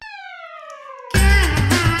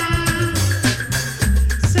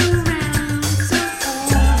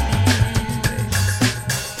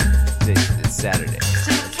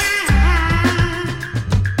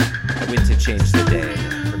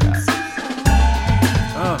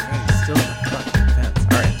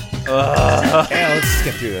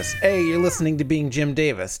Let's get through this. Hey, you're listening to Being Jim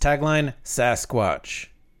Davis. Tagline, Sasquatch.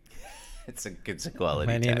 It's a quality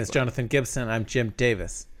My name is tagline. Jonathan Gibson. I'm Jim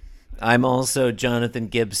Davis. I'm also Jonathan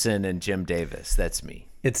Gibson and Jim Davis. That's me.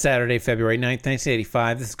 It's Saturday, February 9th,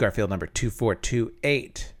 1985. This is Garfield number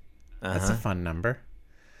 2428. That's a fun number.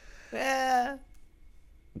 Yeah.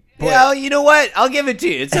 Yeah, you know what? I'll give it to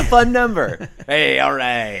you. It's a fun number. Hey, all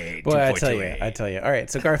right. Boy, I tell you. All right,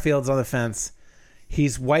 so Garfield's on the fence.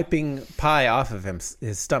 He's wiping pie off of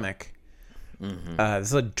his stomach. Mm-hmm. This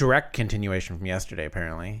is a direct continuation from yesterday,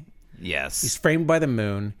 apparently. Yes. He's framed by the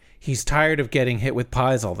moon. He's tired of getting hit with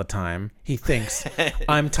pies all the time. He thinks,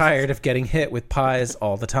 I'm tired of getting hit with pies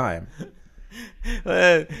all the time.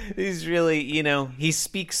 He's really, he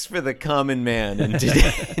speaks for the common man in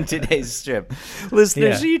today's strip.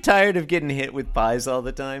 Listeners, Are you tired of getting hit with pies all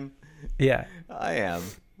the time? Yeah. I am.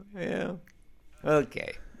 Yeah.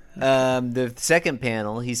 Okay. The second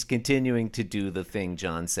panel, he's continuing to do the thing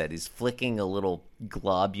John said. He's flicking a little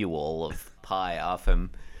globule of pie off him,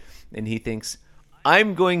 and he thinks,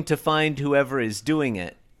 I'm going to find whoever is doing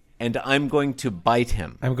it, and I'm going to bite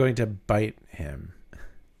him. I'm going to bite him.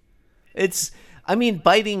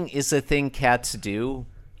 Biting is a thing cats do.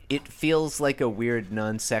 It feels like a weird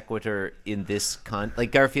non sequitur in this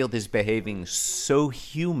like Garfield is behaving so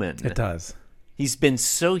human. It does. He's been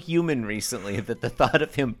so human recently that the thought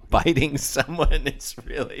of him biting someone is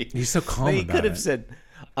really... He's so calm about it. He could have said,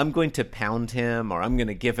 I'm going to pound him, or I'm going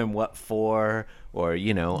to give him what for, or,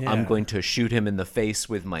 I'm going to shoot him in the face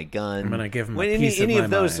with my gun. I'm going to give him a piece of my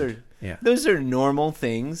mind. Those are normal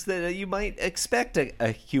things that you might expect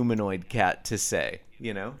a humanoid cat to say,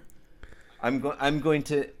 I'm going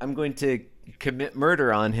to commit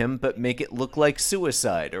murder on him, but make it look like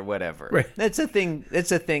suicide or whatever. Right. That's a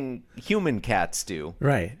thing human cats do.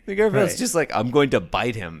 Right. The Garfield's just like, I'm going to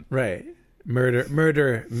bite him. Right.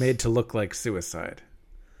 Murder made to look like suicide.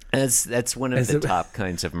 That's one of the top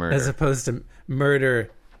kinds of murder. As opposed to murder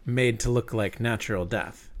made to look like natural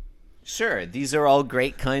death. Sure, these are all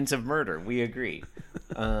great kinds of murder. We agree.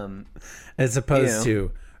 As opposed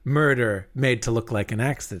to murder made to look like an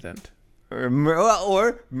accident. Or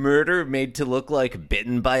murder made to look like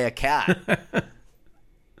bitten by a cat.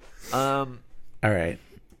 All right.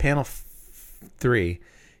 Panel 3.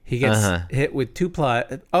 He gets hit with two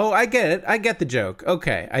Oh, I get it. I get the joke.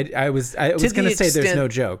 Okay. I was going to say there's no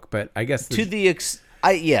joke, but I guess...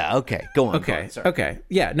 okay. Go on. Okay. Okay.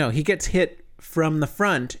 Yeah, no, he gets hit from the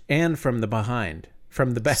front and from the behind.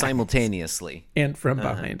 From the back. Simultaneously. And from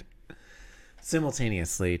behind.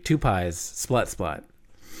 Simultaneously. Two pies. Splat.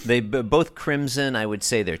 They both crimson. I would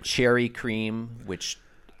say they're cherry cream, which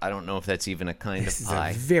I don't know if that's even a kind of pie. This is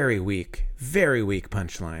a very weak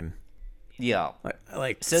punchline. Yeah.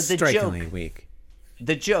 So strikingly weak.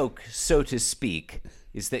 The joke, so to speak,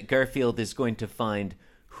 is that Garfield is going to find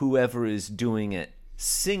whoever is doing it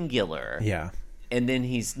singular. Yeah. And then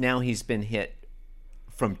he's been hit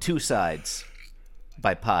from two sides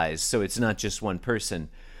by pies, so it's not just one person.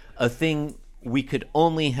 A thing we could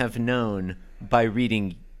only have known by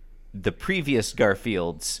reading the previous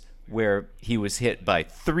Garfields, where he was hit by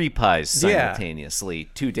three pies simultaneously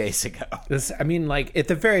 2 days ago. At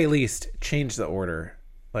the very least, change the order.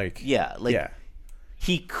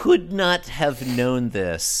 He could not have known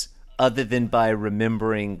this other than by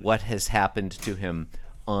remembering what has happened to him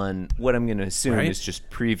on what I'm going to assume is just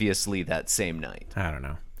previously that same night. I don't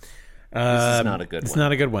know. This is not a good one. It's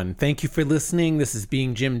not a good one. Thank you for listening. This is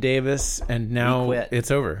Being Jim Davis, and now it's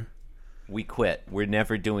over. We quit. We're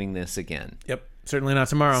never doing this again. Yep. Certainly not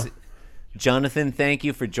tomorrow. Jonathan, thank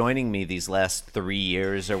you for joining me these last 3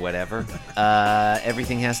 years or whatever.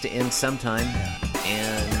 Everything has to end sometime,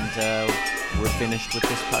 and we're finished with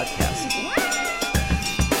this podcast.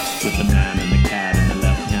 With the man and the cat in the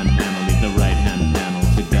left-hand panel, leave the right-hand panel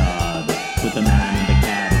to God. With the man and the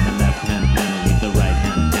cat in the left-hand panel, leave the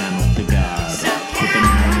right-hand panel to God. With the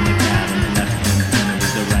man and the cat in the left-hand panel,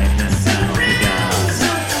 leave the right-hand panel to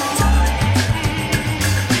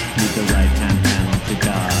God. Leave the right-hand panel to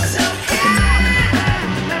God. With the man and the cat in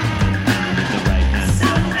the left-hand panel, leave the right-hand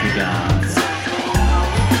panel to God.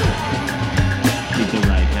 Leave the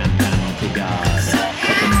right-hand panel to God.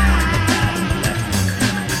 With the man and the cat in the left-hand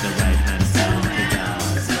panel, leave the right-hand panel to God.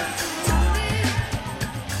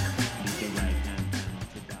 Leave the right-hand panel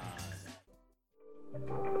to God.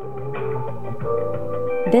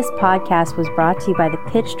 This podcast was brought to you by the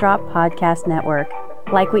Pitch Drop Podcast Network.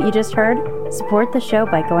 Like what you just heard? Support the show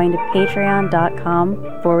by going to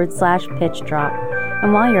patreon.com/Pitch Drop.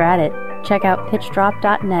 And while you're at it, check out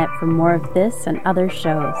pitchdrop.net for more of this and other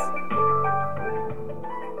shows.